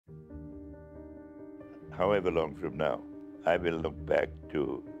however long from now, I will look back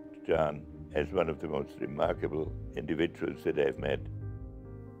to John as one of the most remarkable individuals that I've met.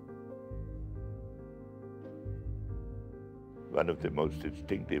 One of the most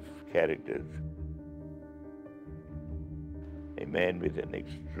distinctive characters. A man with an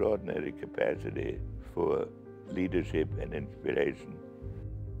extraordinary capacity for leadership and inspiration.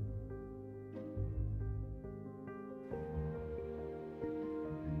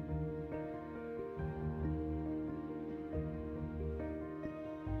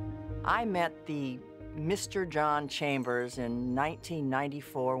 I met the Mr. John Chambers in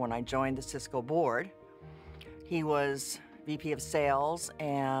 1994 when I joined the Cisco board. He was VP of Sales,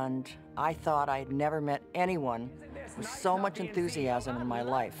 and I thought I'd never met anyone with so much enthusiasm in my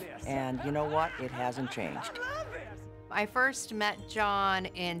life. And you know what? It hasn't changed. I first met John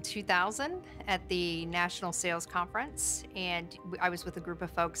in 2000 at the National Sales Conference, and I was with a group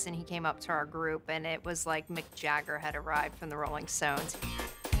of folks, and he came up to our group, and it was like Mick Jagger had arrived from the Rolling Stones.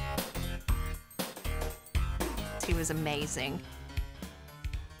 He was amazing.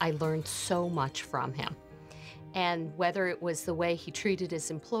 I learned so much from him. And whether it was the way he treated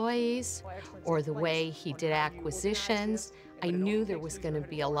his employees or the way he did acquisitions, I knew there was going to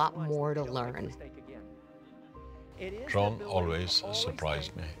be a lot more to learn. John always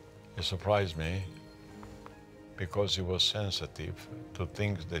surprised me. He surprised me because he was sensitive to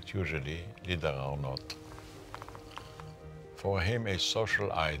things that usually leaders are not. For him, a social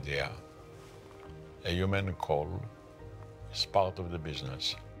idea, a human call, is part of the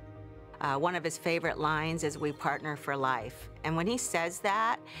business. One of his favorite lines is, "We partner for life." And when he says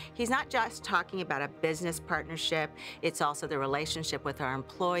that, he's not just talking about a business partnership, it's also the relationship with our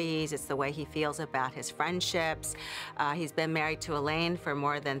employees, it's the way he feels about his friendships. He's been married to Elaine for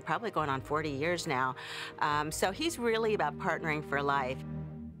more than probably going on 40 years now. So he's really about partnering for life.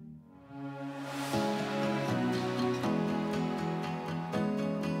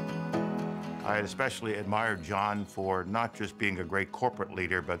 I especially admired John for not just being a great corporate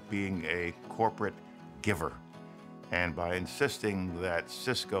leader, but being a corporate giver. And by insisting that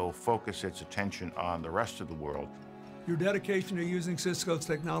Cisco focus its attention on the rest of the world. Your dedication to using Cisco's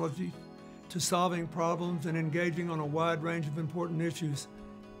technology to solving problems and engaging on a wide range of important issues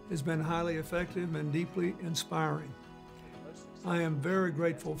has been highly effective and deeply inspiring. I am very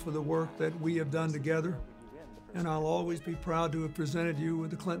grateful for the work that we have done together, and I'll always be proud to have presented you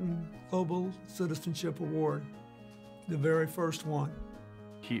with the Clinton Global Citizenship Award, the very first one.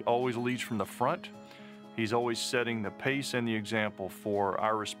 He always leads from the front. He's always setting the pace and the example for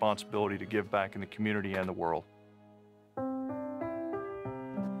our responsibility to give back in the community and the world.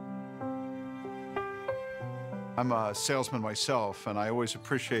 I'm a salesman myself, and I always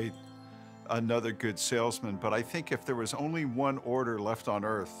appreciate another good salesman, but I think if there was only one order left on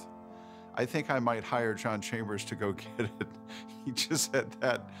earth, I think I might hire John Chambers to go get it. He just had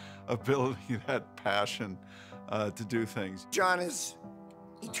that ability, that passion to do things. John is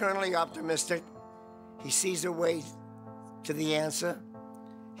eternally optimistic. He sees a way to the answer.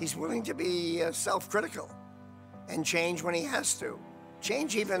 He's willing to be self-critical and change when he has to.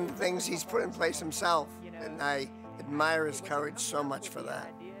 Change even things he's put in place himself. And I admire his courage so much for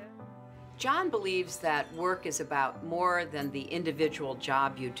that. John believes that work is about more than the individual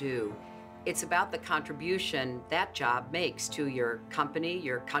job you do. It's about the contribution that job makes to your company,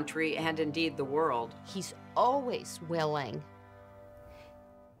 your country, and indeed the world. He's always willing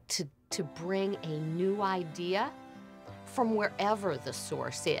to bring a new idea from wherever the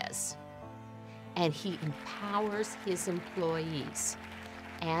source is. And he empowers his employees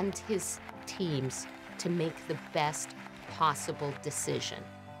and his teams to make the best possible decision.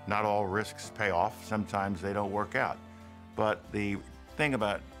 Not all risks pay off. Sometimes they don't work out. But the thing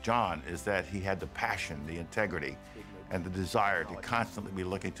about John is that he had the passion, the integrity, and the desire to constantly be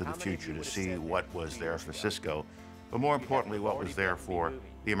looking to the future to see what was there for Cisco, but more importantly, what was there for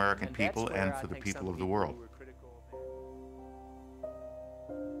the American people and for the people of the world.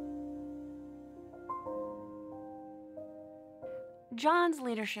 John's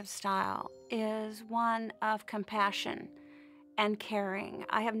leadership style is one of compassion and caring.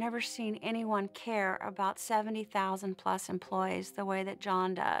 I have never seen anyone care about 70,000 plus employees the way that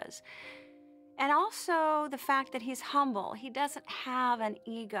John does. And also the fact that he's humble. He doesn't have an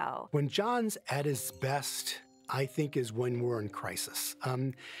ego. When John's at his best, I think is when we're in crisis.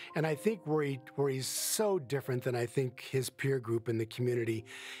 And I think where he's so different than I think his peer group in the community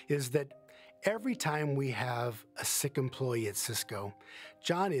is that every time we have a sick employee at Cisco,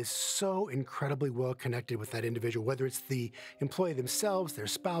 John is so incredibly well connected with that individual, whether it's the employee themselves, their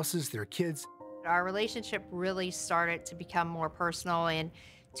spouses, their kids. Our relationship really started to become more personal in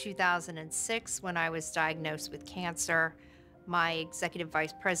 2006, when I was diagnosed with cancer, my executive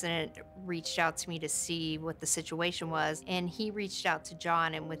vice president reached out to me to see what the situation was, and he reached out to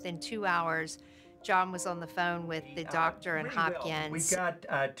John, and within 2 hours, John was on the phone with the doctor in Hopkins. We've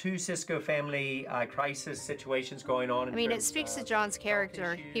got two Cisco family crisis situations going on. I mean, it speaks to John's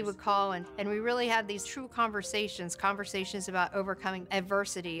character. He would call, and we really had these true conversations about overcoming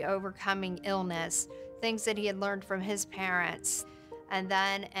adversity, overcoming illness, things that he had learned from his parents. And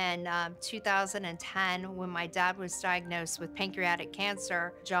then in 2010, when my dad was diagnosed with pancreatic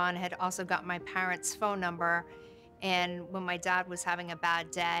cancer, John had also got my parents' phone number. And when my dad was having a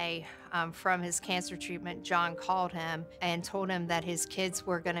bad day from his cancer treatment, John called him and told him that his kids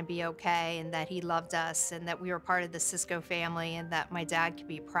were going to be okay and that he loved us and that we were part of the Cisco family and that my dad could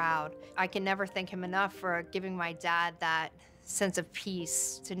be proud. I can never thank him enough for giving my dad that sense of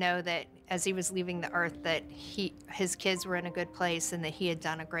peace, to know that as he was leaving the earth that his kids were in a good place and that he had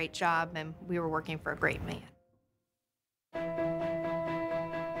done a great job and we were working for a great man.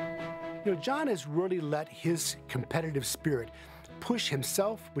 You know, John has really let his competitive spirit push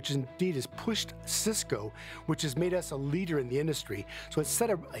himself, which indeed has pushed Cisco, which has made us a leader in the industry. So it's set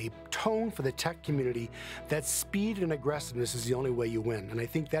a tone for the tech community that speed and aggressiveness is the only way you win. And I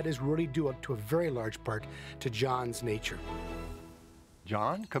think that is really due up to a very large part to John's nature.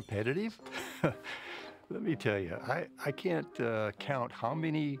 John, competitive? Let me tell you, I can't count how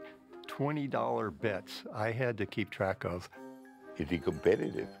many $20 bets I had to keep track of. Is he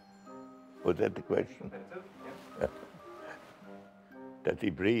competitive? Was that the question? Does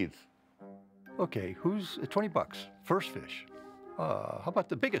he breathe? Okay, who's 20 bucks? First fish. How about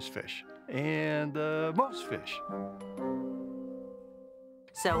the biggest fish? And most fish?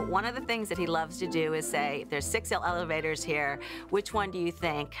 So one of the things that he loves to do is say, there's 6 elevators here, which one do you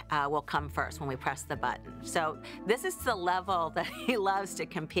think will come first when we press the button? So this is the level that he loves to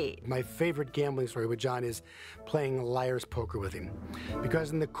compete. My favorite gambling story with John is playing liar's poker with him.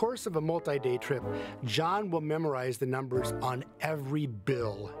 Because in the course of a multi-day trip, John will memorize the numbers on every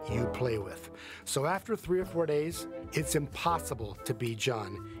bill you play with. So after 3 or 4 days, it's impossible to beat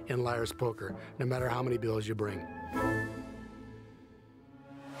John in liar's poker, no matter how many bills you bring.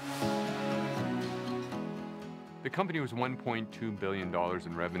 The company was $1.2 billion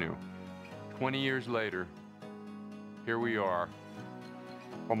in revenue. 20 years later, here we are,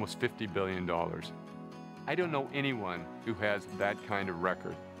 almost $50 billion. I don't know anyone who has that kind of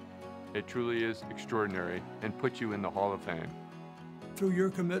record. It truly is extraordinary and puts you in the Hall of Fame. Through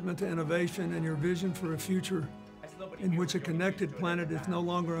your commitment to innovation and your vision for a future in which a connected planet is no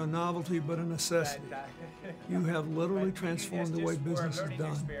longer a novelty but a necessity, you have literally transformed the way business is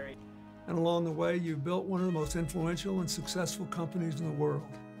done. And along the way, you've built one of the most influential and successful companies in the world.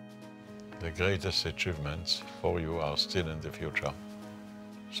 The greatest achievements for you are still in the future.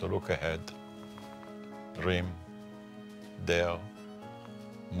 So look ahead, dream, dare,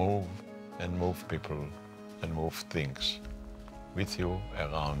 move and move people and move things with you,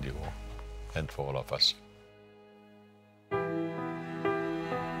 around you, and for all of us.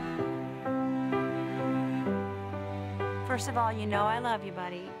 First of all, you know I love you,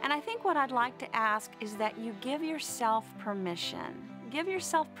 buddy. And I think what I'd like to ask is that you give yourself permission. Give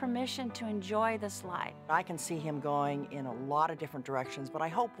yourself permission to enjoy this life. I can see him going in a lot of different directions, but I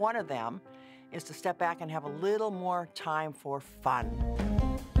hope one of them is to step back and have a little more time for fun.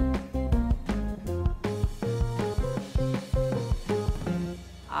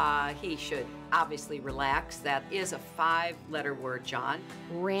 He should obviously relax. That is a 5-letter word, John.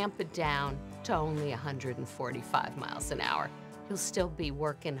 Ramp it down to only 145 miles an hour. He'll still be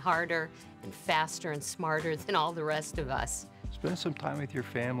working harder and faster and smarter than all the rest of us. Spend some time with your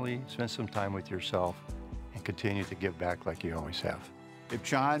family, spend some time with yourself, and continue to give back like you always have. If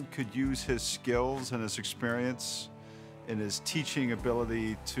John could use his skills and his experience and his teaching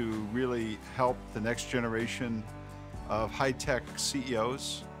ability to really help the next generation of high-tech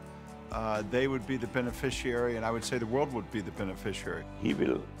CEOs, they would be the beneficiary, and I would say the world would be the beneficiary. He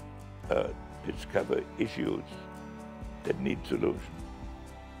will discover issues that need solution.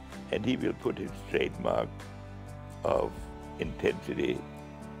 And he will put his trademark of intensity,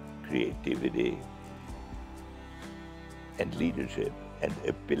 creativity, and leadership and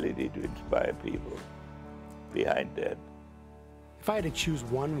ability to inspire people behind that. If I had to choose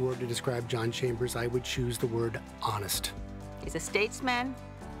one word to describe John Chambers, I would choose the word honest. He's a statesman.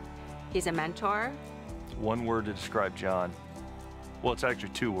 He's a mentor. One word to describe John. Well, it's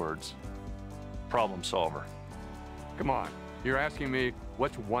actually 2 words. Problem solver. Come on, you're asking me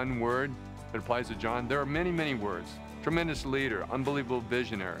what's one word that applies to John? There are many, many words. Tremendous leader, unbelievable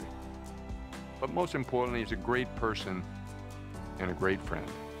visionary. But most importantly, he's a great person and a great friend.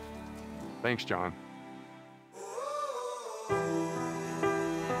 Thanks, John.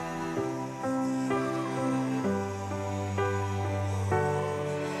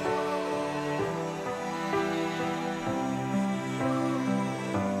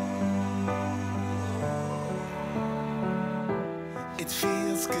 It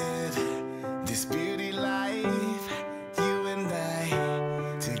feels good, this beauty life.